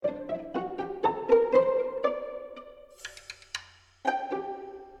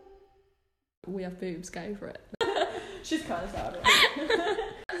boobs, go for it. She's kind of sad.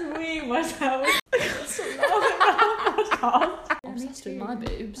 Just weeing myself. So laughing at the podcast. I'm obsessed with my I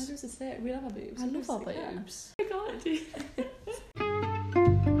boobs. was just to say, we love our boobs. I love our Obviously, boobs. yeah. I can't do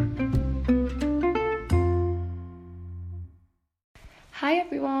Hi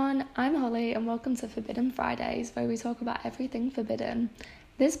everyone, I'm Holly and welcome to Forbidden Fridays, where we talk about everything forbidden.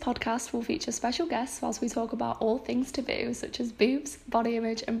 This podcast will feature special guests whilst we talk about all things taboo, such as boobs, body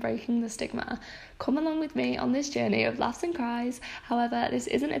image and breaking the stigma. Come along with me on this journey of laughs and cries. However, this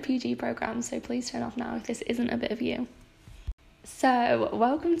isn't a PG programme, so please turn off now if this isn't a bit of you. So,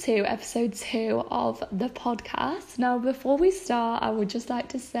 welcome to episode 2 of the podcast. Now, before we start, I would just like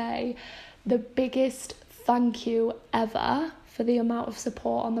to say the biggest thank you ever for the amount of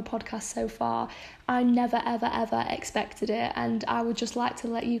support on the podcast so far. I never ever expected it, and I would just like to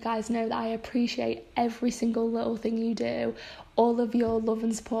let you guys know that I appreciate every single little thing you do. All of your love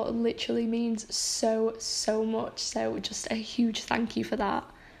and support literally means so much, so just a huge thank you for that.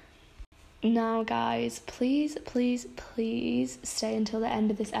 Now guys, please stay until the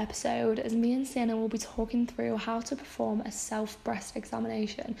end of this episode, as me and Sienna will be talking through how to perform a self-breast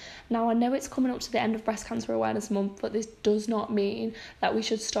examination. Now I know it's coming up to the end of Breast Cancer Awareness Month, but this does not mean that we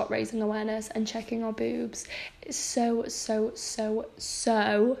should stop raising awareness and checking our boobs. It's so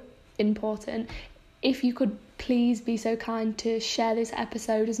important. If you could please be so kind to share this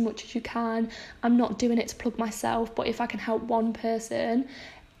episode as much as you can. I'm not doing it to plug myself, but if I can help one person,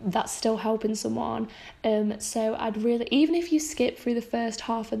 that's still helping someone. So I'd really, even if you skip through the first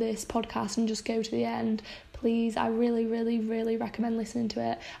half of this podcast and just go to the end, please, I really recommend listening to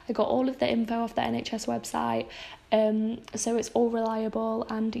it. I got all of the info off the NHS website, so it's all reliable,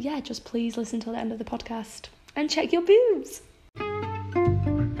 and yeah, just please listen till the end of the podcast and check your boobs.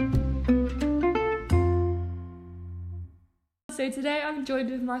 So today I'm joined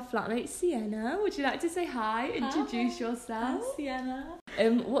with my flatmate Sienna. Would you like to say hi? Introduce yourself. I'm Sienna.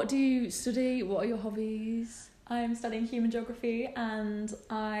 What do you study? What are your hobbies? I'm studying human geography and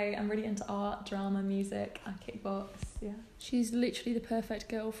I am really into art, drama, music, and kickbox. Yeah. She's literally the perfect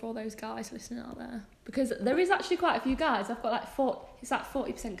girl for all those guys listening out there. Because there is actually quite a few guys. I've got like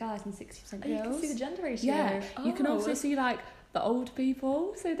 40% guys and 60% girls. You can see the gender ratio. Yeah. You can also see like the old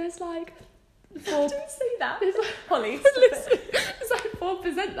people. So there's like Don't say that. There's like, Holly, listen, there's like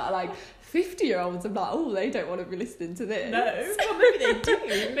 4% that are like 50-year-olds. I'm like, oh, they don't want to be listening to this. No. Well, maybe they do.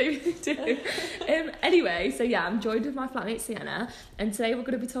 Maybe they do. Anyway, so yeah, I'm joined with my flatmate Sienna, and today we're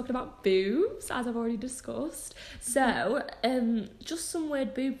going to be talking about boobs, as I've already discussed. So, just some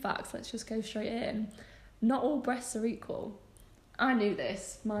weird boob facts. Let's just go straight in. Not all breasts are equal. I knew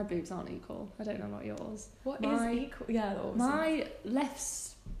this. My boobs aren't equal. I don't know about yours. What is equal? Yeah, my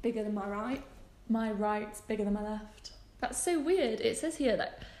left's bigger than my right. My right's bigger than my left. That's so weird. It says here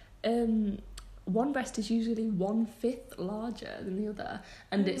that one breast is usually 1/5 larger than the other,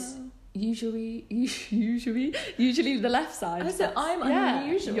 and it's usually the left side. So I'm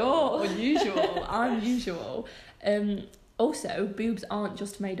unusual. You're unusual. I'm usual. Also, boobs aren't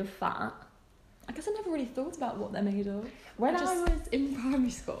just made of fat. I guess I never really thought about what they're made of. When I was in primary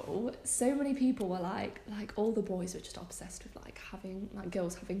school, so many people were like all the boys were just obsessed with like having like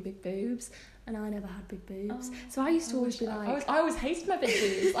girls having big boobs, and I never had big boobs. So I used to always be like, I always hated my big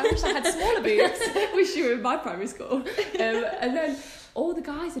boobs. I wish I had smaller boobs. Wish you were in my primary school. And then all the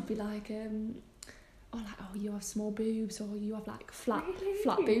guys would be like, oh, you have small boobs, or you have like flat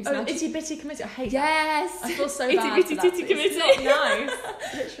boobs. Oh, itty bitty committee. I hate yes. that. I feel so itty bad bitty for that. titty committee. It's not nice.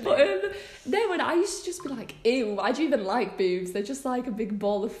 Literally. But no, when I used to just be like, ew, why do you even like boobs? They're just like a big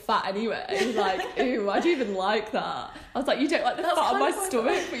ball of fat anyway. Like, ew, why do you even like that? I was like, you don't like the fat on my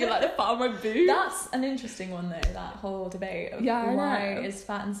stomach, but you like the fat on my boobs. That's an interesting one though, that whole debate of why is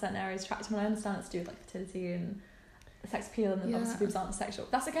fat in certain areas attractive. And I understand it's to do with like fertility and sex appeal, and obviously boobs aren't sexual.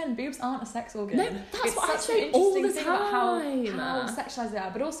 That's again, boobs aren't a sex organ. No, that's it's what I such say an all interesting the thing time. about how sexualized they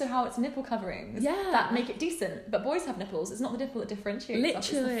are, but also how it's nipple coverings that make it decent. But boys have nipples. It's not the nipple that differentiates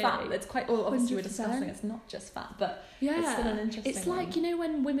us, it's the fat. It's quite. Well, obviously 100%. We're discussing it's not just fat, but it's still an interesting. It's like one. You know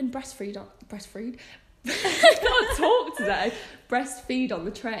when women breastfeed. I can't talk today. Breastfeed on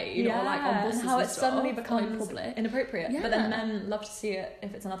the train or like on buses, and how it stuff, suddenly becomes public. inappropriate. But then men love to see it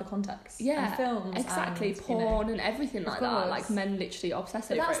if it's another context. Yeah, and films, exactly. and, porn and everything like that. Like men literally obsess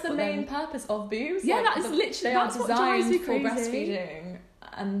over it. That's the main purpose of boobs. Yeah, like, that is literally they that's are what drives me designed for crazy. breastfeeding,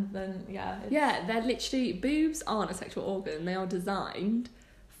 and then they're literally boobs aren't a sexual organ. They are designed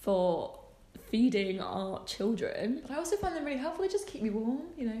for feeding our children. But I also find them really helpful. They just keep me warm,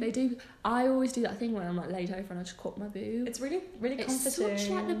 you know. They do. I always do that thing when I'm like laid over and I just cup my boob. It's really, really comforting. It's such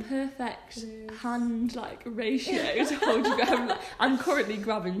like the perfect hand like ratio to hold you down. I'm currently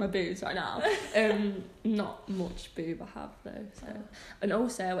grabbing my boobs right now. Not much boob I have though. So. And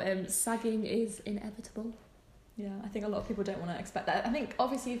also, sagging is inevitable. Yeah, I think a lot of people don't want to expect that. I think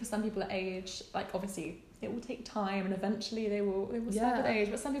obviously for some people at age, like obviously it will take time and eventually they will sag with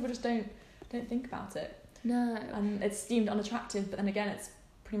age, but some people just don't think about it. No. And it's deemed unattractive, but then again it's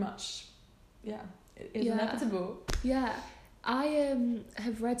pretty much it is inevitable. Yeah. I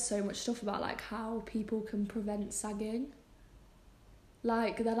have read so much stuff about like how people can prevent sagging.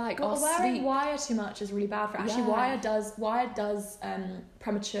 Like they're like, wearing wire too much is really bad for it. Actually, wire does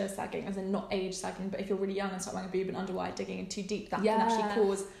premature sagging, as in not age sagging, but if you're really young and start wearing a boob and underwire digging in too deep, that can actually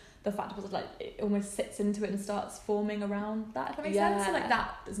cause the fat deposit, like it almost sits into it and starts forming around that, if that makes sense. So like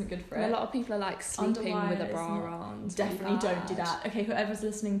that isn't good for it. A lot of people are like sleeping with a bra on. Definitely don't do that. Okay, whoever's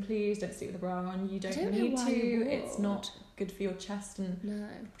listening, please don't sleep with a bra on. You don't need to. It's not good for your chest and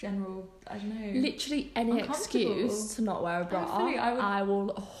general, I don't know. Literally any excuse to not wear a bra. I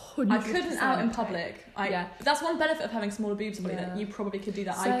will 100%. I couldn't out in public. That's one benefit of having smaller boobs, probably, that you probably could do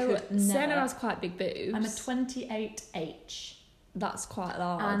that. So, I could never. Senna has quite big boobs. I'm a 28H. That's quite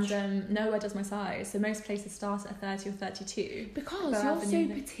large. And nowhere does my size. So most places start at 30 or 32. Because you're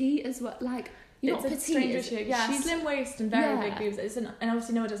so petite as well. Like, you're not petite. Yeah, she's slim waist and very big boobs. And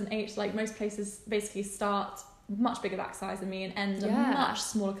obviously nowhere does an H. Like most places basically start much bigger back size than me and end a much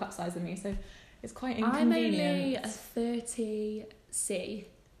smaller cup size than me. So it's quite inconvenient. I'm only a 30C.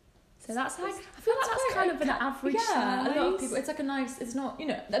 So that's like, I feel like that's kind of an average size. A lot of people, it's like a nice, it's not, you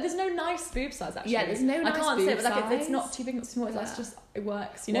know, there's no nice boob size actually. Yeah, there's no nice boob size. I can't say it, but like it's not too big, not too small, that's just, it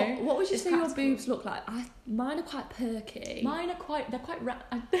works, you know. What would you say your boobs look like? Mine are quite perky. They're quite round.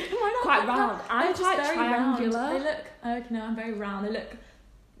 Quite round. I'm quite triangular. They look, I'm very round. They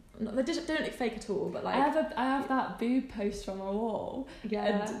don't look fake at all, but like. I have that boob poster on my wall.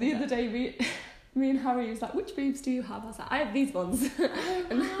 Yeah. And the other day me and Harry was like, which boobs do you have? I was like, I have these ones.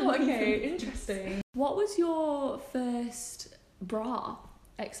 Oh, okay, interesting. What was your first bra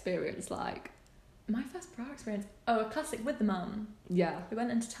experience like? My first bra experience? A classic with the mum. Yeah. We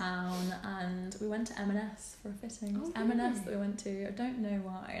went into town and we went to M&S for a fitting. It was M&S that we went to. I don't know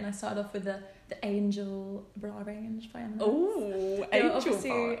why. And I started off with the Angel bra range by M&S. Oh, Angel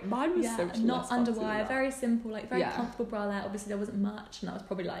bra. Mine was so much not underwire, very simple, like very comfortable bralette. Obviously there wasn't much, and that was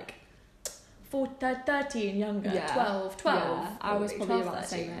probably like 13 younger, 12. Yeah, I was probably about the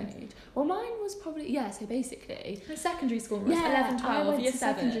same age. Well, mine was probably, so basically... secondary school, 11, 12, year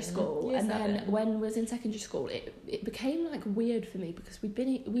 7. Secondary school, and then when I was in secondary school, it became like weird for me because we'd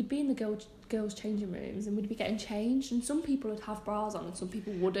be in the girls' changing rooms and we'd be getting changed, and some people would have bras on and some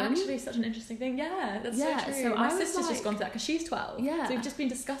people wouldn't. Actually, such an interesting thing. Yeah, that's so true. So my sister's just gone through that because she's 12. Yeah. So we've just been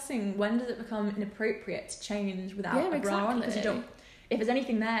discussing when does it become inappropriate to change without a bra on, because you don't... If there's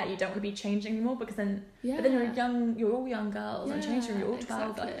anything there, you don't want to be changing anymore, because then, but then you're all young girls and changing, you're all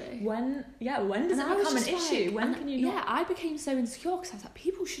 12. Exactly. Like, when does it become an issue? When can you not? Yeah, I became so insecure because I was like,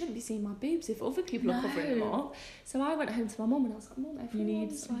 people shouldn't be seeing my boobs if other people are covering them up. So I went home to my mum and I was like, Mum,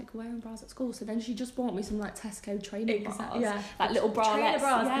 everyone's like wearing bras at school. So then she just bought me some like Tesco trainer bras. Yeah. Like little bralettes.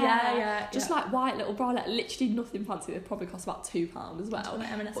 Bras. Yeah. Just like white little bralette, literally nothing fancy. They probably cost about £2 as well.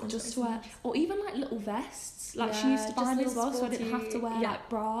 But just wear, or even like little vests. Like she used to buy me as well, so I didn't have to wear like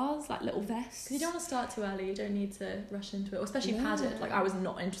bras, like little vests. Because you don't want to start too early. You don't need to rush into it, or especially padded. Like I was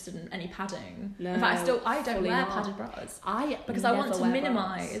not interested in any padding. No, in fact, I don't wear padded bras. Because I want to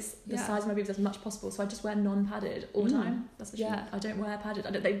minimise the size of my boobs as much as possible. So I just wear non-padded all the time. That's the truth. I don't wear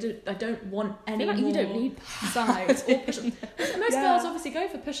padded. I don't want any more. You don't need size or push-up. Most girls obviously go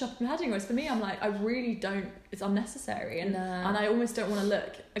for push-up and padding, whereas for me, I'm like, I really don't. It's unnecessary, and I almost don't want to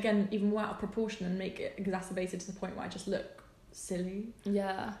look again even more out of proportion and make it exacerbated to the point where I just look silly.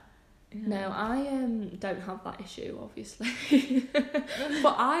 Yeah. No, I don't have that issue, obviously.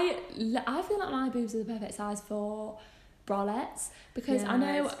 But I feel like my boobs are the perfect size for bralettes, because I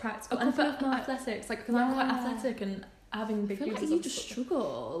know it's practical. And for athletics, like, because I'm quite athletic and having big boobs. I feel like you just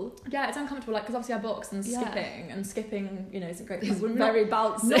struggle. Yeah, it's uncomfortable, like, because obviously I box and skipping, you know, isn't great. It's very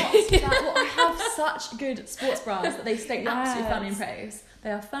bouncy. I have such good sports bras that they stay absolutely firmly in place.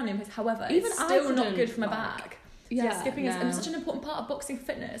 They are firmly in place. However, it's still not good for my back. Yeah, skipping is such an important part of boxing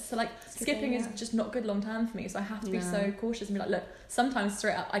fitness. So like skipping is just not good long term for me. So I have to be so cautious and be like, look, sometimes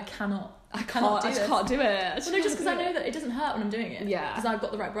straight up, I cannot do it. Well, no, just because I know that it doesn't hurt when I'm doing it. Yeah. Because I've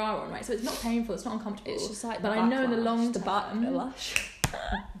got the right bra on, right? So it's not painful. It's not uncomfortable. It's just like, but I know in the long term,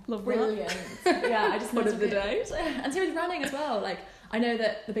 Love brilliant. Yeah, I just fun of the day. And same with running as well. Like, I know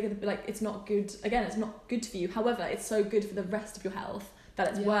that the bigger like it's not good. Again, it's not good for you. However, it's so good for the rest of your health that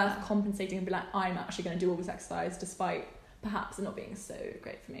it's worth compensating and be like, I'm actually going to do all this exercise despite perhaps it not being so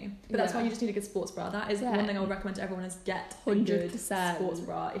great for me. But that's why you just need a good sports bra. That is one thing I would recommend to everyone is get 100% a good sports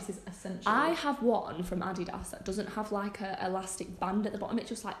bra. It is essential. I have one from Adidas that doesn't have like a elastic band at the bottom. It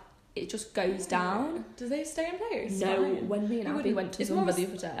just goes down. Do they stay in place? No, when me and Abby went to Zumba the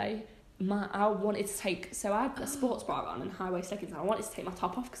other day, I wanted to take, so I had a sports bra on and high-waist leggings, and I wanted to take my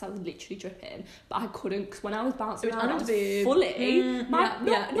top off because I was literally dripping, but I couldn't, because when I was bouncing around, I was fully, not even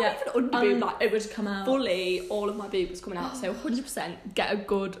under boob, like it would come out. Fully, all of my boob was coming out, so 100% get a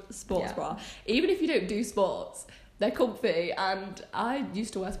good sports bra. Even if you don't do sports, they're comfy, and I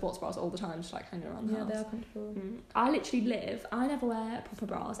used to wear sports bras all the time, just like hanging around the house. Yeah, they are comfortable. I never wear proper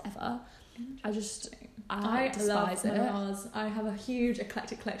bras ever. I despise love bras. I have a huge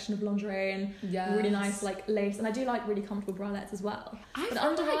eclectic collection of lingerie and really nice like lace, and I do like really comfortable bralettes as well. I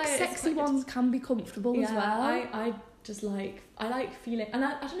feel like sexy ones can be comfortable as well. I just like feeling, and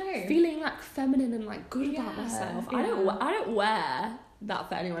I don't know, feeling like feminine and like good about myself. I don't wear that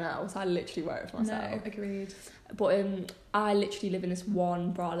for anyone else. I literally wear it for myself. No, agreed. But I literally live in this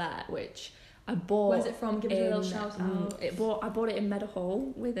one bralette which I bought. Where's it from? Give it a little shout out. I bought it in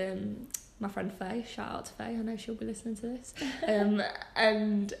Meadowhall with my friend Faye. Shout out to Faye. I know she'll be listening to this.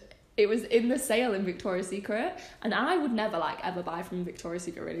 And it was in the sale in Victoria's Secret, and I would never like ever buy from Victoria's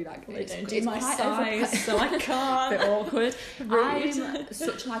Secret. Really, like it's my size, so I can't. Bit awkward. I'm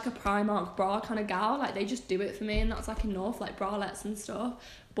such like a Primark bra kind of gal. Like they just do it for me, and that's like in North, like bralettes and stuff.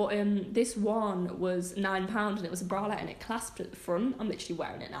 But this one was £9, and it was a bralette, and it clasped at the front. I'm literally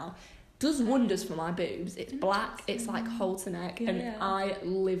wearing it now. Does wonders for my boobs. It's black, it's like halter neck, and I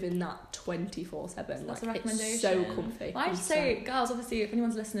live in that 24/7. That's a recommendation. It's so comfy. I have to say, girls, obviously, if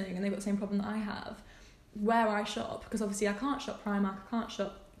anyone's listening and they've got the same problem that I have, where I shop, because obviously I can't shop Primark, I can't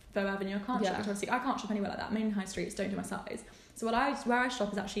shop Bow Avenue, I can't shop Victoria's Secret, I can't shop anywhere like that. Main high streets don't do my size. So where I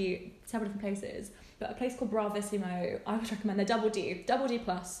shop is actually several different places, but a place called Bravissimo, I would recommend. They're double D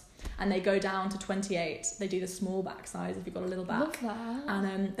plus. And they go down to 28. They do the small back size if you've got a little back. Love that.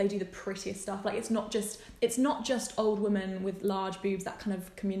 And they do the prettiest stuff. Like it's not just old women with large boobs, that kind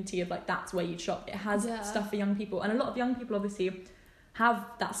of community of like that's where you'd shop. It has stuff for young people, and a lot of young people obviously have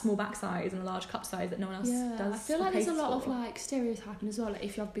that small back size and a large cup size that no one else does. I feel like there's a lot of like stereotyping as well. Like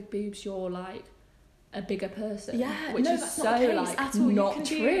if you have big boobs, you're like a bigger person, which is so like at all. Not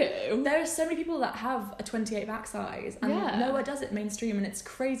true. There are so many people that have a 28 back size and nowhere does it mainstream, and it's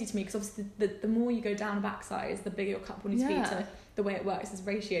crazy to me because obviously the more you go down a back size, the bigger your cup will need to be. So the way it works is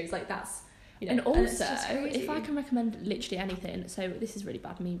ratios, like that's, you know, and also if I can recommend literally anything, so this is really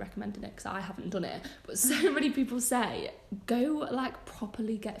bad me recommending it because I haven't done it, but so many people say go like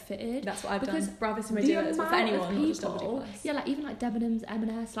properly get fitted. That's what I've done. Bravissimo do it for anyone, not just people, like even like Debenhams,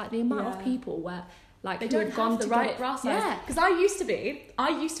 M&S, like the amount of people where like they don't have the right bra size. Because I used to be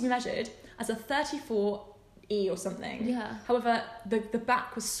measured as a 34E or something. Yeah. However, the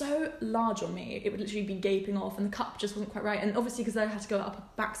back was so large on me, it would literally be gaping off, and the cup just wasn't quite right. And obviously, because I had to go up a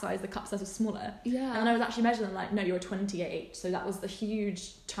back size, the cup size was smaller. Yeah. And I was actually measuring like, no, you're a 28. So that was the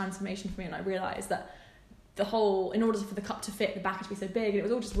huge transformation for me, and I realised that in order for the cup to fit, the back had to be so big, and it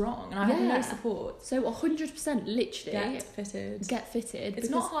was all just wrong, and I had no support. So 100% literally get fitted. It's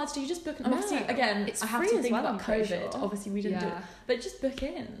not hard to do. You just book an, obviously again it's I have to think about COVID. Obviously we didn't do it, but just book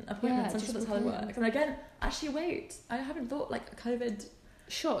in appointments. I'm sure that's how it works. And again, actually wait, I haven't thought like COVID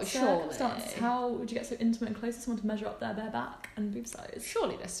circumstance. How would you get so intimate and close to someone to measure up their bare back and boob size?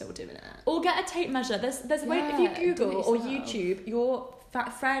 Surely they're still doing it. Or get a tape measure. There's a way, if you Google or YouTube, your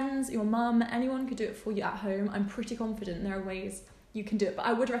friends, your mum, anyone could do it for you at home. I'm pretty confident there are ways you can do it, but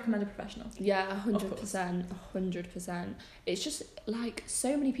I would recommend a professional. Yeah, 100%. It's just like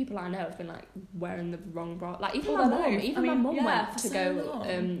so many people I know have been like wearing the wrong bra. Like even my mum went to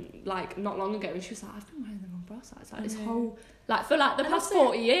go like not long ago, and she was like, I've been wearing the wrong bra size. Like this whole like for like the past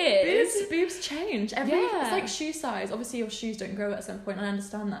 40 years. Boobs change. It's like shoe size. Obviously your shoes don't grow at some point, and I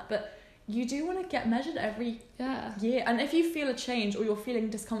understand that, but you do want to get measured every year. And if you feel a change, or you're feeling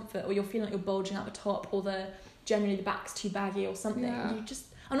discomfort, or you're feeling like you're bulging out the top, or generally the back's too baggy or something, you just,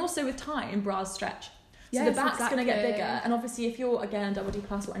 and also with time, bras stretch. So the back's going to get bigger. And obviously if you're, again, double D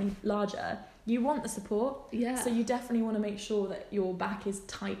plus or any larger, you want the support. Yeah. So you definitely want to make sure that your back is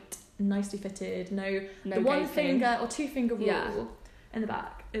tight, nicely fitted, no the one finger or two finger rule in the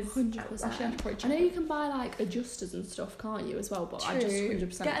back. Is 100%. I know you can buy like adjusters and stuff, can't you, as well? But I just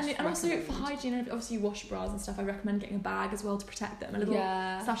 100% and also for hygiene, obviously you wash bras and stuff. I recommend getting a bag as well to protect them, a little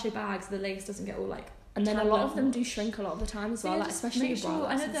sachet bag so the lace doesn't get all like And then a lot of them do shrink a lot of the time as well, like especially your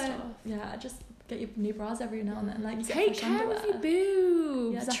bras and stuff. Yeah, just get your new bras every now and then. Like, take care of your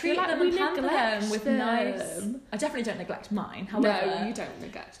boobs. Yeah, treat them and pamper them with nice. I definitely don't neglect mine. However, no, you don't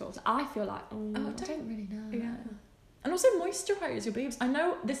neglect yours. I feel like I don't really know. Yeah. And also moisturise your boobs. I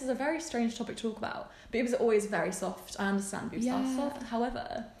know this is a very strange topic to talk about. Boobs are always very soft. I understand boobs are soft.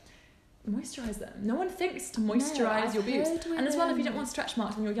 However, moisturise them. No one thinks to moisturise your boobs. And as well, if you don't want stretch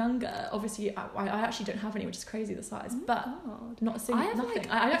marks when you're younger, obviously I actually don't have any, which is crazy the size. But not a single nothing.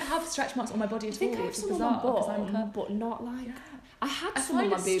 I don't have stretch marks on my body at all, which is bizarre because I'm but not like I had some on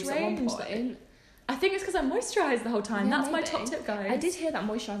my boobs at one point. I think it's because I moisturise the whole time. Yeah, that's my top tip, guys. I did hear that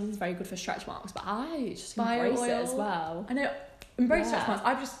moisturising is very good for stretch marks, but I just embrace it as well. I know, embrace stretch marks.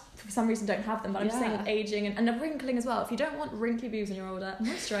 I just, for some reason, don't have them, but I'm just saying with aging and the wrinkling as well. If you don't want wrinkly boobs when you're older,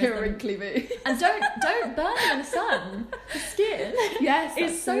 moisturise them. Wrinkly boobs. And don't burn them in the sun. The skin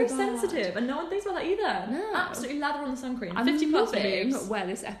is so sensitive, and no one thinks about that either. No. Absolutely lather on the sun cream. I'm 50 plus boobs. Where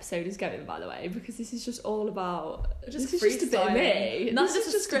this episode is going, by the way, because this is just all about just a bit of me. None of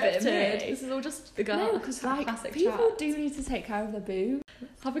this is scripted. This is all just the girl. No, because like people do need to take care of their boobs.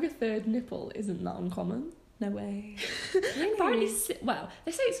 Having a third nipple isn't that uncommon. No way. Really? Apparently, well,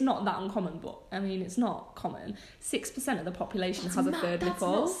 they say it's not that uncommon, but I mean, it's not common. 6% of the population has a third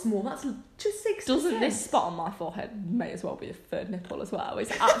nipple. That's not small. That's just 6%. Doesn't this spot on my forehead may as well be a third nipple as well?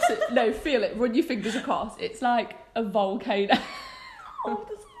 It's absolutely no. Feel it. Run your fingers across. It's like a volcano.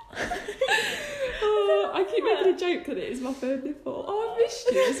 I keep making a joke that it is my third nipple. Oh, I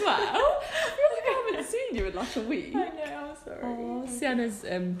missed you as well. I feel like I haven't seen you in like a week. I know, I'm sorry. Oh, Sienna's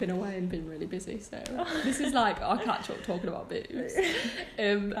been away and been really busy, so this is like our catch up talking about boobs.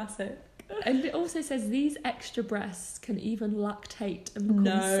 Classic. And it also says these extra breasts can even lactate and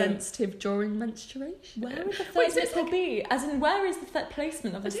become sensitive during menstruation. Where would the third nipple be? As in, where is the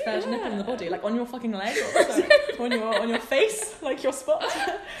placement of this third nipple in the body? Like on your fucking leg or on your face, like your spot?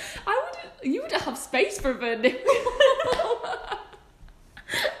 You wouldn't have space for a third nipple.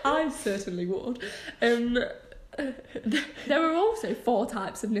 I certainly would. There are also 4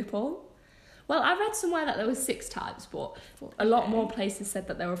 types of nipple. Well, I read somewhere that there were 6 types, but a lot more places said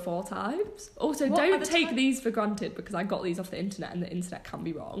that there were 4 types. Also, don't take these for granted because I got these off the internet and the internet can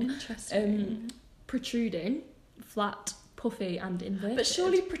be wrong. Interesting. Protruding, flat, puffy and inverted. But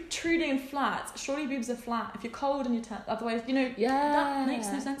surely protruding and flat, surely boobs are flat if you're cold and you're otherwise, that makes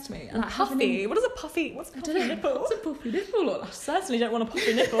no sense to me. And like puffy, what's a puffy nipple? What's a puffy nipple look? I certainly don't want a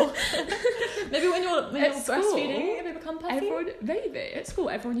puffy nipple. Maybe when you're breastfeeding, they become puffy. Maybe at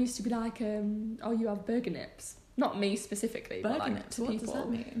school everyone used to be like, you have burger nips. Not me specifically, burger but like nips, to what people. Does that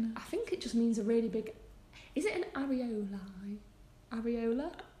mean? I think it just means a really big. Is it an areola?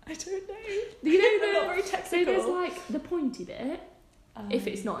 Areola? I don't know. They're not very technical. So there's like the pointy bit, if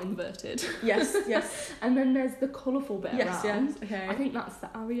it's not inverted. Yes. And then there's the colourful bit around. Yes, okay. I think that's the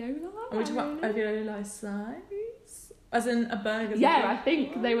areola. Are we talking about areola size? As in a burger? Yeah, I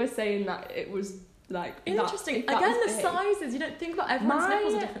think they were saying that it was like... Interesting. Again, the sizes. You don't think about everyone's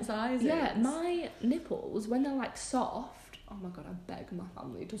nipples are different sizes. Yeah, my nipples, when they're like soft... Oh my god, I beg my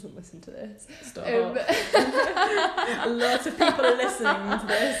family doesn't listen to this. Stop. A lot of people are listening to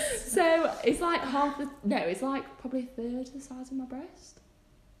this. So it's like it's like probably a third the size of my breast.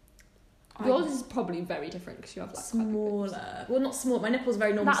 Yours is probably very different because you have like smaller. Well, not small. My nipple's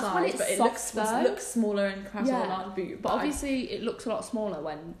very normal size, but it looks smaller and has a large boob. But obviously, it looks a lot smaller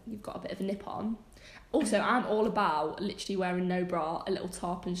when you've got a bit of a nip on. Also, I'm all about literally wearing no bra, a little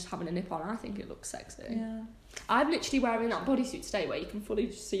top, and just having a nip on. I think it looks sexy. Yeah. I'm literally wearing that bodysuit today where you can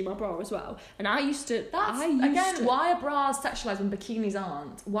fully see my bra as well. And I used to... why are bras sexualised when bikinis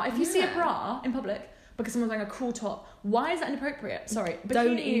aren't? Why, if you see a bra in public because someone's wearing a cool top, why is that inappropriate? Sorry. Bikinis,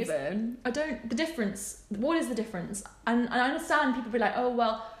 don't even. The difference. What is the difference? And I understand people be like, oh,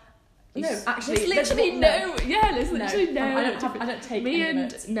 well... No, actually, there's literally no. Yeah, there's literally no. I don't take any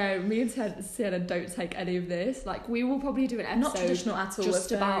of it. Me and Sienna don't take any of this. Like, we will probably do an episode not traditional at all,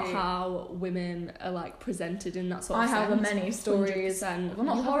 just about how women are like presented in that sort of sense. I have many stories, well,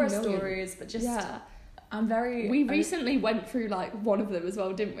 not horror stories, but just I'm very. We recently went through like one of them as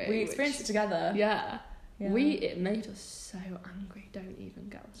well, didn't we? We experienced it together. Yeah. It made us so angry. Don't even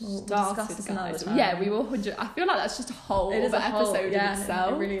get us started, guys. Yeah, we were 100. I feel like that's just a whole episode in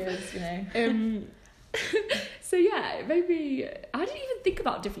itself. It really is, So yeah, maybe I didn't even think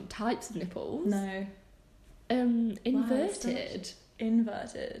about different types of nipples. No. Inverted.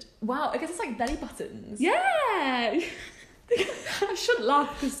 Inverted. Wow, I guess it's like belly buttons. Yeah. I shouldn't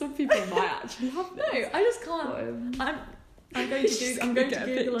laugh because some people might actually have this. No, I just can't. I'm going to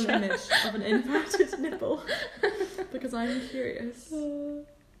Google an image of an inverted nipple because I'm curious.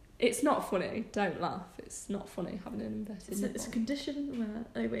 It's not funny. Don't laugh. It's not funny having an inverted nipple. It's a condition where...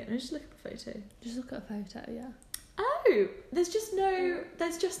 Oh, wait, let me just look at a photo. Just look at a photo, yeah. Oh, there's just no...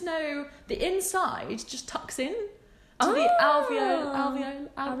 The inside just tucks in to the alveola.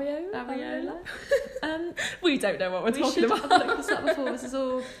 We don't know what we're talking about. We should have looked this up before. This is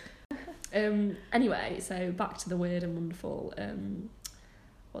all... Anyway, so back to the weird and wonderful...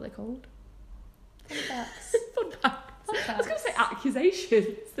 what are they called? Fun facts. Fun facts. I was going to say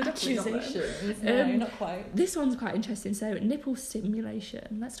accusations. Accusations? No, not quite. This one's quite interesting. So, nipple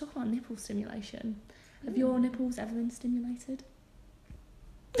stimulation. Let's talk about nipple stimulation. Have your nipples ever been stimulated?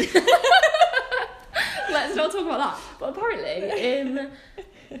 Let's not talk about that. But apparently,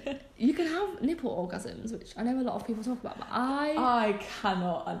 you can have nipple orgasms, which I know a lot of people talk about, but I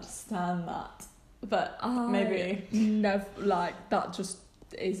cannot understand that. But maybe. Never, like, that just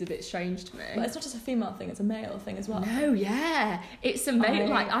is a bit strange to me. But it's not just a female thing, it's a male thing as well. No, yeah. It's a male.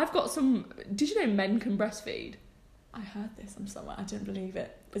 Like, I've got some... Did you know men can breastfeed? I heard this from somewhere. I didn't believe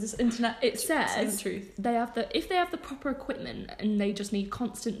it. Is this internet? It says the truth. If they have the proper equipment and they just need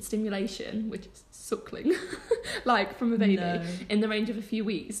constant stimulation, which is suckling, like from a baby, in the range of a few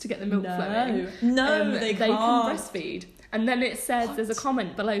weeks to get the milk flowing. They can can't. breastfeed. And then it says, there's a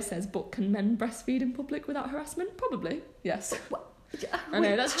comment below says, but can men breastfeed in public without harassment? Probably. Yes. I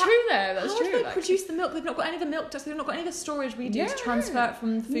know, that's true though. That's true. How do they produce the milk? They've not got any of the milk ducts. They've not got any of the storage we do to transfer it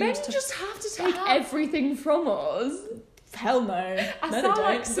from food Men to... just have to take everything from us. Hell no. I No, they sound don't.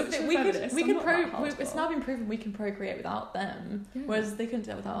 like such a feminist. It's now been proven we can procreate without them, whereas they couldn't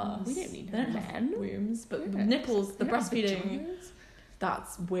do it without us. We don't need they don't men. have wombs, but the nipples, the breastfeeding...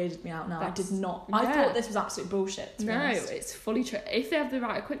 That's weirded me out now. I did not... I thought this was absolute bullshit, to be honest. It's fully true. If they have the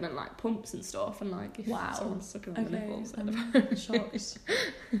right equipment, like pumps and stuff, and like if someone's sucking on the nipples... I'm shocked.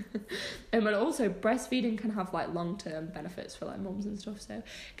 And also, breastfeeding can have like long-term benefits for like mums and stuff, so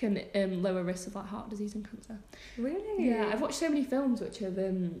can lower risks of like heart disease and cancer. Really? Yeah, I've watched so many films which have...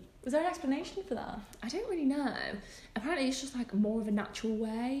 Was there an explanation for that? I don't really know. Apparently it's just like more of a natural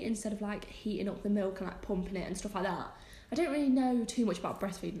way, instead of like heating up the milk and like pumping it and stuff like that. I don't really know too much about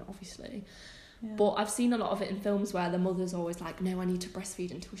breastfeeding, obviously, but I've seen a lot of it in films where the mother's always like, no, I need to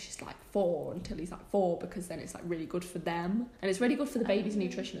breastfeed until she's like 4, until he's like 4, because then it's like really good for them, and it's really good for the baby's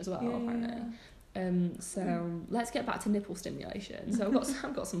nutrition as well, apparently. So let's get back to nipple stimulation. So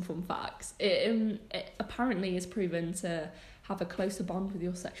I've got some fun facts. It apparently is proven to have a closer bond with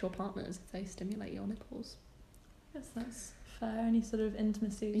your sexual partners if they stimulate your nipples. Yes, that's fair. Any sort of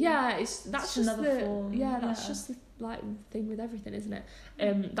intimacy. Yeah, that's just another form. Yeah, that's just the like thing with everything, isn't it?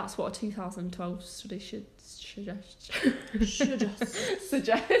 That's what a 2012 study suggests.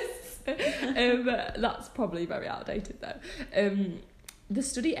 That's probably very outdated though. The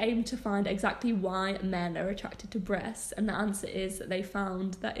study aimed to find exactly why men are attracted to breasts, and the answer is that they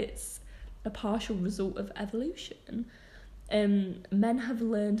found that it's a partial result of evolution. Men have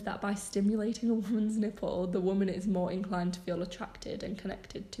learned that by stimulating a woman's nipple, the woman is more inclined to feel attracted and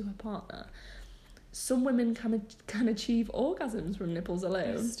connected to her partner. Some women can achieve orgasms from nipples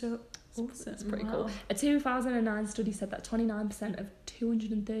alone. Awesome. It's pretty cool. A 2009 study said that 29% of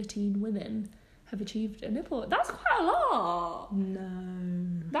 213 women have achieved a nipple. That's quite a lot.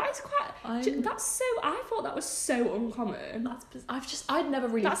 No. That is quite... That's so... I thought that was so uncommon. I'd never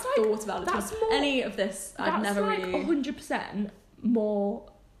really thought about it. Any of this, I'd never really... That's like 100%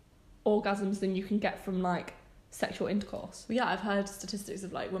 more orgasms than you can get from, like, sexual intercourse. Well, yeah, I've heard statistics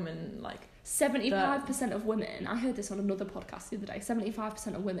of, like, women, like... 75% of women... I heard this on another podcast the other day.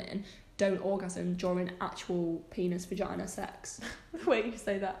 75% of women don't orgasm during actual penis-vagina sex. The way you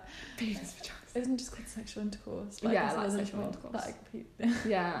say that. Penis-vagina. Isn't it just called sexual intercourse? Like sexual intercourse.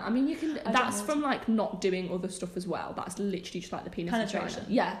 Yeah, I mean, you can... That's from, like, not doing other stuff as well. That's literally just, like, the penis penetration.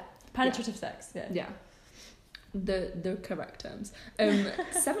 Yeah. Penetrative sex, yeah. Yeah. The correct terms.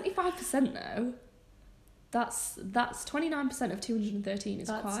 75% though... That's 29% of 213 is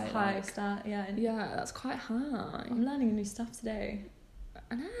that's quite high stat, yeah, that's quite high. I'm learning new stuff today.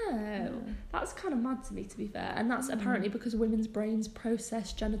 I know. That's kind of mad to me, to be fair. And that's apparently because women's brains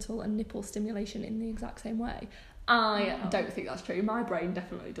process genital and nipple stimulation in the exact same way. I don't think that's true. My brain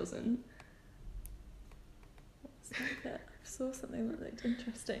definitely doesn't. I saw something that looked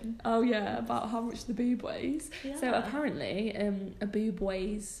interesting. Oh yeah, about how much the boob weighs. Yeah. So apparently a boob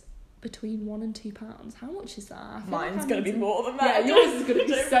weighs between 1 and 2 pounds. How much is that? Mine's going to be more than that. Yeah, yours is going to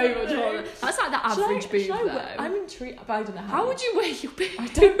be so much more. That's like the average boob, though. I'm intrigued, but I don't know how would you weigh your boob? I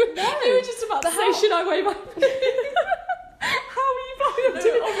don't know. You were just about to say, should I weigh my boob? How are you planning to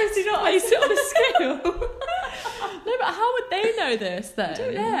obviously not. place it on a scale? No, but But how would they know this then? I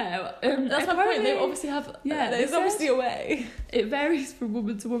don't know. That's my point. They obviously have. There's obviously a way. It varies from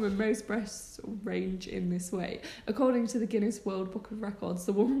woman to woman. Most breasts range in this way. According to the Guinness World Book of Records,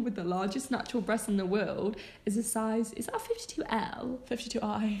 the woman with the largest natural breast in the world is a size. Is that a 52L?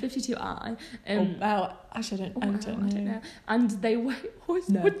 52I. 52I. Actually, I don't know. And they weigh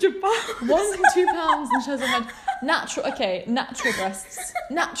 100 pounds. 1 to 2 pounds, and shows I had natural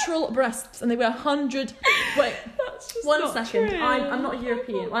breasts, and they weigh 100. Wait, That's just 1 not second. true. I'm not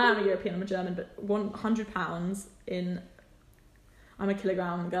European. Well, I am a European. I'm a German, but 100 pounds in. I'm a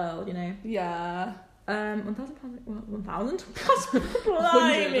kilogram girl, you know. Yeah. 1,000 pounds. 1,000.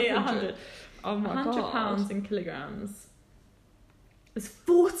 100. Oh my god. 100 pounds in kilograms. It's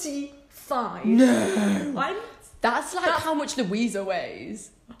 45. No. That's how much Louisa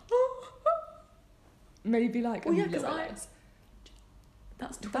weighs. Maybe like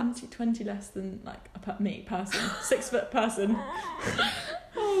that's 20 less than like a me person, 6 foot person.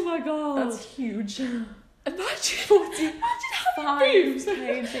 Oh my god, that's huge. Imagine 45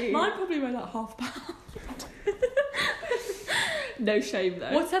 kg. Mine probably weigh like half pound. No shame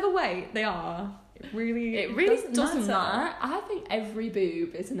though. Whatever weight they are, it really doesn't matter. I think every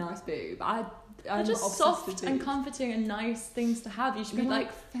boob is a nice boob. They're just soft and comforting and nice things to have. You should be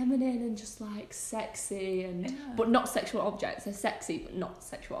like feminine and just like sexy and but not sexual objects. They're sexy but not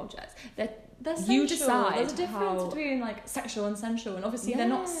sexual objects. They're sensual. You decide. There's a difference between like sexual and sensual, and obviously they're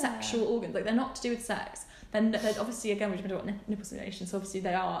not sexual organs. Like they're not to do with sex. Then they're obviously, again, we've been talking about nipple stimulation, so obviously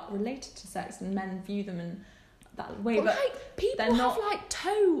they are related to sex, and men view them in that way. But like people have like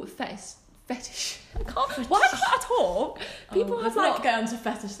toe fetish. Why can't I talk? People have not get onto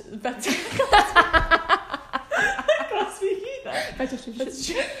fetish. I can't speak either. Fetish.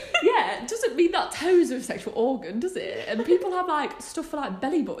 Yeah, it doesn't mean that toes are a sexual organ, does it? And people have like stuff for like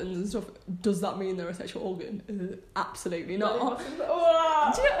belly buttons and stuff. Does that mean they're a sexual organ? Absolutely not. Do you know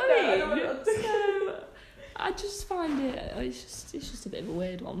what I mean? So I just find it's just a bit of a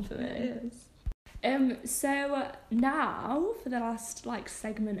weird one for me. It is. So now for the last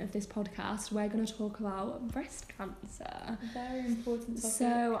segment of this podcast, we're going to talk about breast cancer. Very important topic.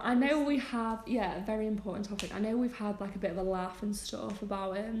 So I know we have very important topic. I know we've had a bit of a laugh and stuff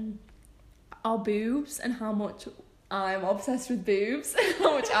about our boobs and how much I'm obsessed with boobs,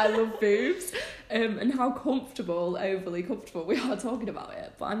 how much I love boobs, and how overly comfortable we are talking about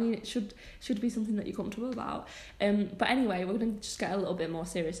it. But I mean, it should be something that you're comfortable about. But anyway, we're going to just get a little bit more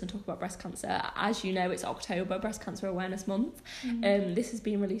serious and talk about breast cancer. As you know, it's October, Breast Cancer Awareness Month. This has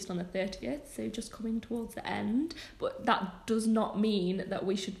been released on the 30th, so just coming towards the end. But that does not mean that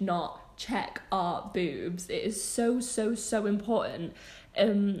we should not check our boobs. It is so important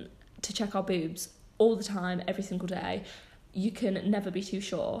to check our boobs all the time, every single day. You can never be too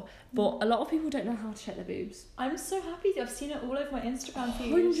sure. But a lot of people don't know how to check their boobs. I'm so happy that I've seen it all over my Instagram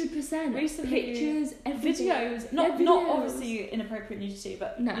feed. 100%. Recently, pictures, videos. Not obviously inappropriate nudity,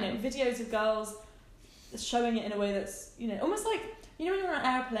 but videos of girls showing it in a way that's almost like when you're on an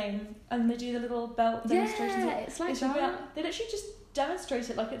airplane and they do the little belt demonstrations. Yeah, it's like that. They literally just demonstrate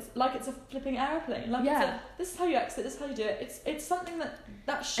it like it's a flipping airplane. This is how you exit. This is how you do it. It's something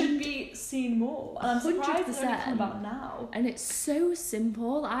that should be seen more. And I'm surprised it's only come about now. And it's so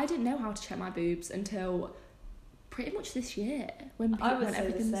simple. I didn't know how to check my boobs until pretty much this year when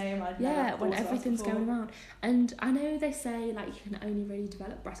everything's going around. And I know they say you can only really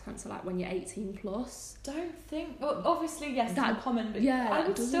develop breast cancer when you're 18 plus. Don't think. Well, obviously yes, it's more common, but I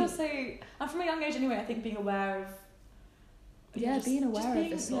would still say, and from a young age anyway, I think being aware of. Being aware of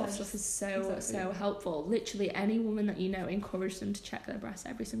this sort of stuff is so helpful. Literally any woman that you know, encourage them to check their breasts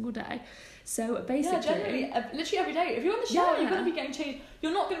every single day. So basically, generally, literally every day. If you're in the shower, you're going to be getting changed.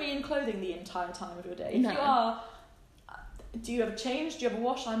 You're not going to be in clothing the entire time of your day. If you are, do you have a change? Do you have a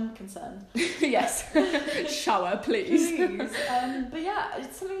wash? I'm concerned. Yes. Shower, please. But yeah,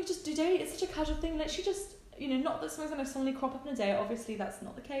 it's something you just do daily. It's such a casual thing. Literally just. Not that something's going to suddenly crop up in a day. Obviously, that's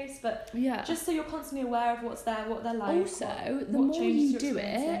not the case. But just so you're constantly aware of what's there, what they're like. Also, the more you do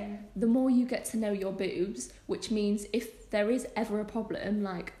it, the more you get to know your boobs, which means if there is ever a problem,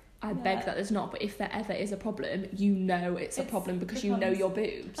 I beg that there's not, but if there ever is a problem, it's a problem because you know your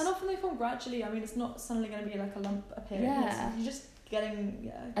boobs. And often they form gradually. I mean, it's not suddenly going to be a lump appearing. Yeah. You're just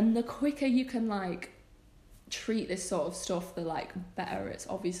getting, And the quicker you can, treat this sort of stuff, the better it's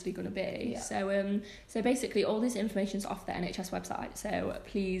obviously going to be. So basically all this information's off the NHS website, so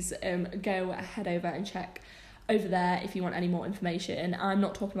please go head over and check over there if you want any more information. I'm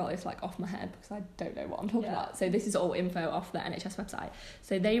not talking about this off my head because I don't know what I'm talking about, so this is all info off the NHS website.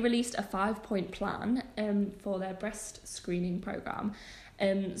 So they released a 5-point plan for their breast screening programme.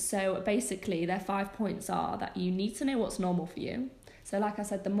 So basically their 5 points are that you need to know what's normal for you. So like I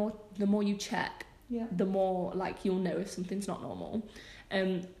said, the more you check, the more like you'll know if something's not normal.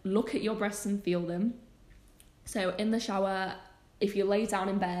 Look at your breasts and feel them. So in the shower, if you lay down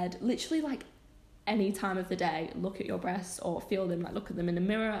in bed, literally like any time of the day, look at your breasts or feel them, like look at them in the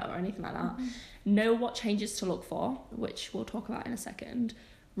mirror or anything like that. Know what changes to look for, which we'll talk about in a second.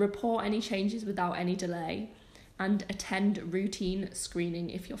 Report any changes without any delay, and attend routine screening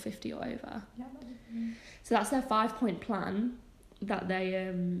if you're 50 or over. So that's their 5-point plan that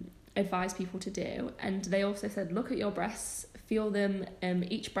they advise people to do. And they also said, look at your breasts, feel them,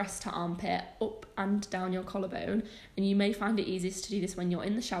 each breast to armpit, up and down your collarbone, and you may find it easiest to do this when you're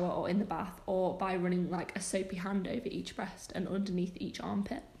in the shower or in the bath, or by running like a soapy hand over each breast and underneath each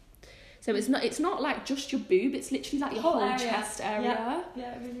armpit. So it's not like just your boob, it's literally like your whole chest area.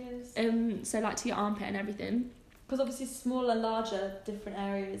 Yeah, it really is. So like to your armpit and everything. Because obviously smaller, larger, different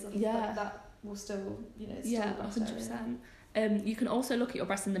areas of like that will still, it's still 100%. You can also look at your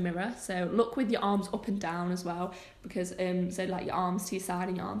breasts in the mirror. So look with your arms up and down as well, because so like your arms to your side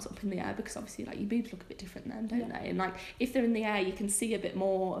and your arms up in the air, because obviously like your boobs look a bit different then, don't they? And like if they're in the air, you can see a bit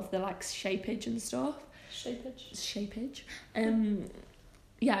more of the like shapeage and stuff. Shapage.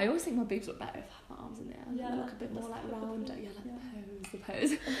 Yeah, I always think my boobs look better if I have my arms in the air. Yeah, they look a bit more like rounder. The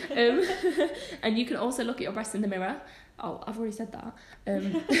pose. And you can also look at your breasts in the mirror. Oh, I've already said that.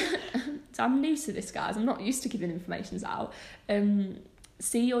 So I'm new to this, guys. I'm not used to giving information out.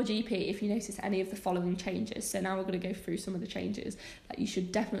 See your GP if you notice any of the following changes. So now we're going to go through some of the changes that you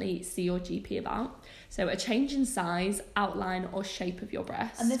should definitely see your GP about. So a change in size, outline or shape of your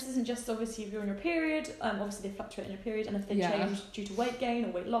breast. And this isn't just obviously if you're on your period. Obviously they fluctuate in your period, and if they change due to weight gain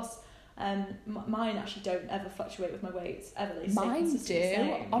or weight loss. Mine actually don't ever fluctuate with my weight ever. They mine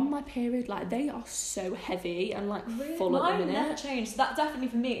do on my period, like they are so heavy and like full at the minute. Mine never changed. So that definitely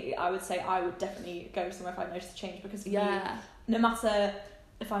for me, I would say I would definitely go somewhere if I noticed a change, because for me, no matter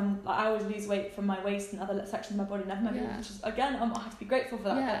if I'm like, I always lose weight from my waist and other sections of my body, never my boobs, which is again I have to be grateful for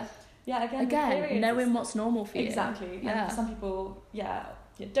that. But again knowing what's normal for you. Exactly. And for some people,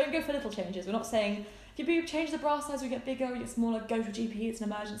 don't go for little changes. We're not saying if your boob change the bra size, we get bigger, we get smaller, go to a GP, it's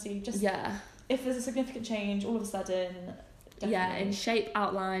an emergency. Just if there's a significant change all of a sudden, in shape,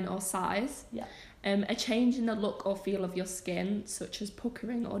 outline or size. A change in the look or feel of your skin, such as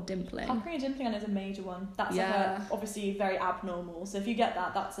puckering or dimpling. Puckering and dimpling is a major one. That's obviously very abnormal. So if you get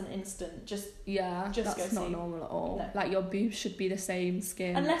that, that's an instant. Just that's not normal at all. No. Like your boobs should be the same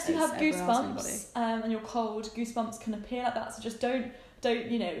skin. Unless you have goosebumps and you're cold, goosebumps can appear like that. So just don't.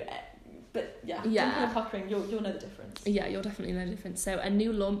 But dimpling and puckering, you'll know the difference. Yeah, you'll definitely know the difference. So a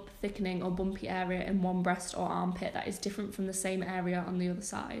new lump, thickening or bumpy area in one breast or armpit that is different from the same area on the other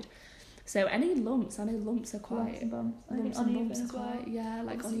side. So any lumps, I know lumps are quite... Lumps and bumps are quite,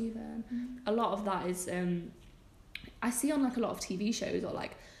 like uneven. A lot of that is... I see on like a lot of TV shows, or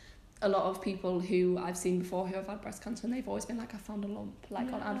like a lot of people who I've seen before who have had breast cancer, and they've always been like, I found a lump,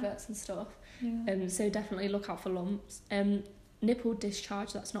 like on adverts and stuff. So definitely look out for lumps. Nipple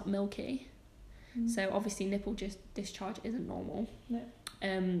discharge that's not milky. So obviously nipple discharge isn't normal. No.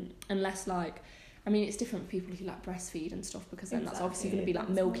 Unless like, I mean it's different for people who like breastfeed and stuff, because then that's obviously going to be like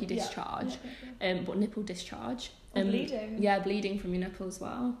milky discharge. But nipple discharge. Bleeding. Yeah, bleeding from your nipple as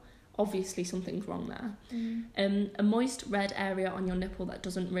well. Obviously something's wrong there. A moist red area on your nipple that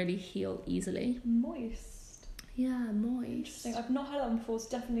doesn't really heal easily. Moist? Yeah, moist. Interesting. I've not heard that one before,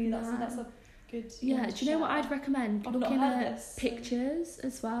 so definitely that's a good. Do you know what I'd recommend? Looking at pictures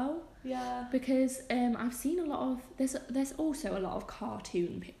as well. Yeah. Because I've seen a lot of there's also a lot of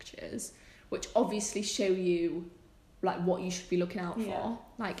cartoon pictures which obviously show you like what you should be looking out for.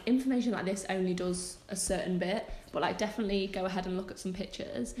 Like information like this only does a certain bit, but like definitely go ahead and look at some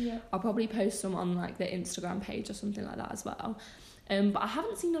pictures. I'll probably post some on like the Instagram page or something like that as well. But I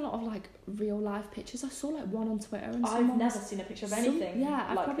haven't seen a lot of like real life pictures. I saw like one on Twitter and I've never seen a picture of anything.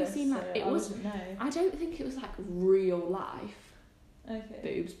 I've like probably seen like it was. I don't think it was like real life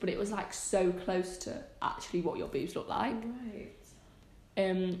boobs, but it was like so close to actually what your boobs look like. Right.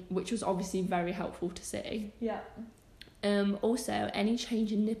 Which was obviously very helpful to see. Yeah. Also, any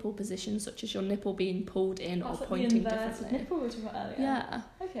change in nipple position, such as your nipple being pulled in or pointing differently. Nipple we were talking about earlier. Yeah.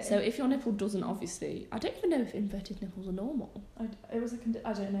 Okay. So if your nipple doesn't, obviously, I don't even know if inverted nipples are normal. It was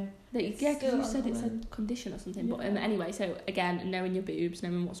I don't know. Because you said it's a condition or something. Yeah. But anyway, so again, knowing your boobs,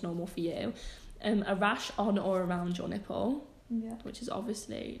 knowing what's normal for you. A rash on or around your nipple. Yeah. Which is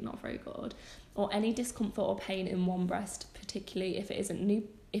obviously not very good. Or any discomfort or pain in one breast, particularly if it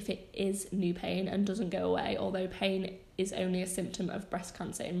is new pain and doesn't go away, although pain is only a symptom of breast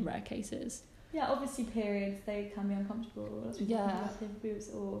cancer in rare cases. Yeah, obviously periods, they can be uncomfortable. Yeah. Boobs,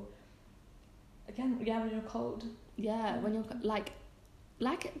 or again, when you're cold. Yeah, when you're like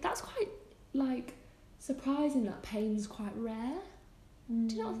that's quite like surprising that pain's quite rare.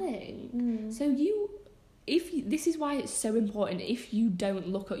 Do you not think? So this is why it's so important. If you don't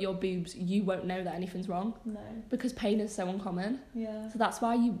look at your boobs, you won't know that anything's wrong. No. Because pain is so uncommon. Yeah. So that's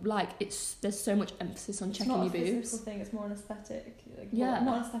why there's so much emphasis on checking your boobs. It's not a physical thing, it's more an aesthetic. Yeah.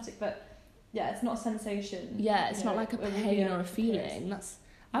 Not an aesthetic, but yeah, it's not a sensation. Yeah, it's not like a pain or a feeling.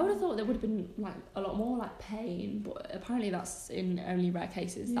 I would have thought there would have been like a lot more like pain, but apparently that's in only rare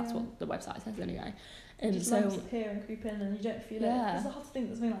cases. That's what the website says anyway. And just lumps appear and creep in and you don't feel it. There's a hard thing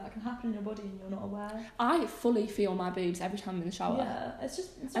that something like that can happen in your body and you're not aware. I fully feel my boobs every time I'm in the shower. Yeah, it's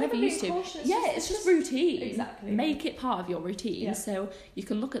I never used to. It's just routine. Exactly. Make it part of your routine. Yeah. So you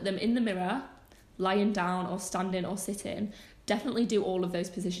can look at them in the mirror, lying down or standing or sitting. Definitely do all of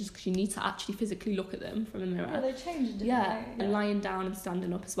those positions because you need to actually physically look at them from the mirror. Yeah, they change in different ways. And lying down and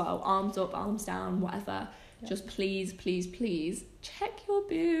standing up as well. Arms up, arms down, whatever. Yeah. Just please check your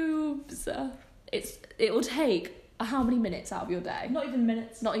boobs. It will take how many minutes out of your day? Not even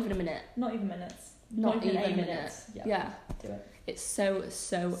minutes. Not even a minute. Not even minutes. Not even a minute. Yeah. Do it. It's so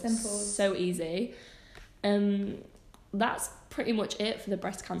simple. So easy. That's pretty much it for the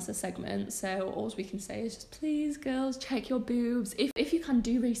breast cancer segment. So all we can say is just please, girls, check your boobs. If you can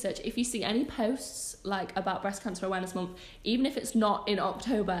do research, if you see any posts like about Breast Cancer Awareness Month, even if it's not in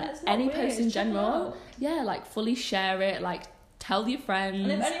October, any posts in general, like fully share it, like tell your friends.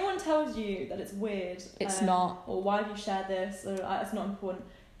 And if anyone tells you that it's weird, it's not, or why have you shared this, or it's not important,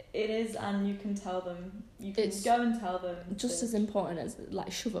 it is, and you can tell them. You can go and tell them. Just as important as like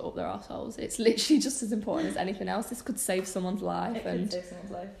shove it up their arseholes. It's literally just as important as anything else. This could save someone's life. It could save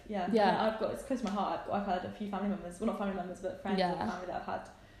someone's life. Yeah. It's close to my heart. I've had a few family members. Well, not family members, but friends of family that have had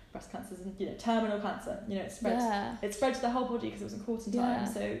breast cancers and terminal cancer. It spread. It spread to the whole body because it was in quarantine time.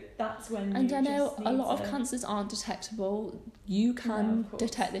 So that's when. And I know a lot of cancers aren't detectable. You can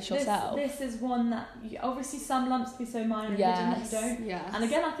detect this yourself. This is one that obviously some lumps be so minor that you don't. Yes. And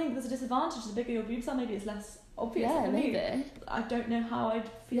again, I think there's a disadvantage. The bigger your boobs are, maybe it's less obvious. Yeah, maybe. I don't know how I'd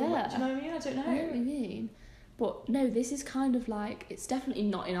feel. Do you know what I mean? I don't know. I know what you mean. But no, this is kind of like, it's definitely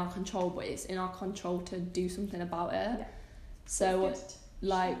not in our control, but it's in our control to do something about it. Yeah. So,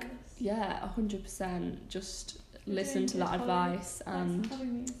 100%, just listen to that advice. And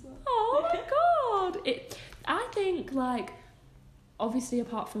oh my god! I think, like, obviously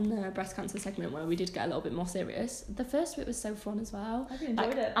apart from the breast cancer segment where we did get a little bit more serious, the first bit was so fun as well. I really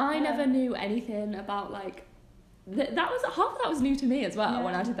enjoyed it. I never knew anything about, like, that was half of that was new to me as well.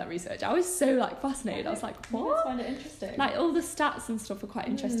 When I did that research, I was so like fascinated. I was like, what? I find it interesting. Like all the stats and stuff are quite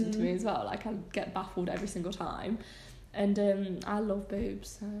interesting to me as well. Like I get baffled every single time, and I love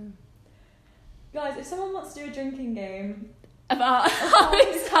boobs. So guys, if someone wants to do a drinking game about how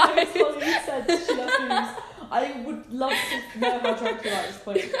many times Holly said that she loves boobs, I would love to know how drunk you are at this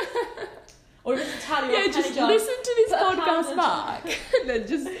point. Or just tally up just listen to this podcast back and then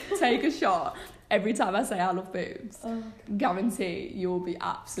just take a shot. Every time I say I love boobs, guarantee you will be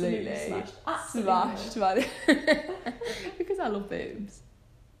absolutely smashed by it. Because I love boobs.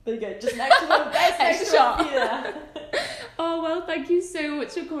 There you go, just an extra one, extra shot. Yeah. Oh well, thank you so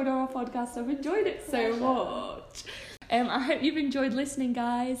much for coming on our podcast. I've enjoyed it so much. I hope you've enjoyed listening,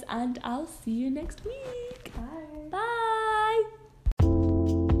 guys, and I'll see you next week. Bye. Bye.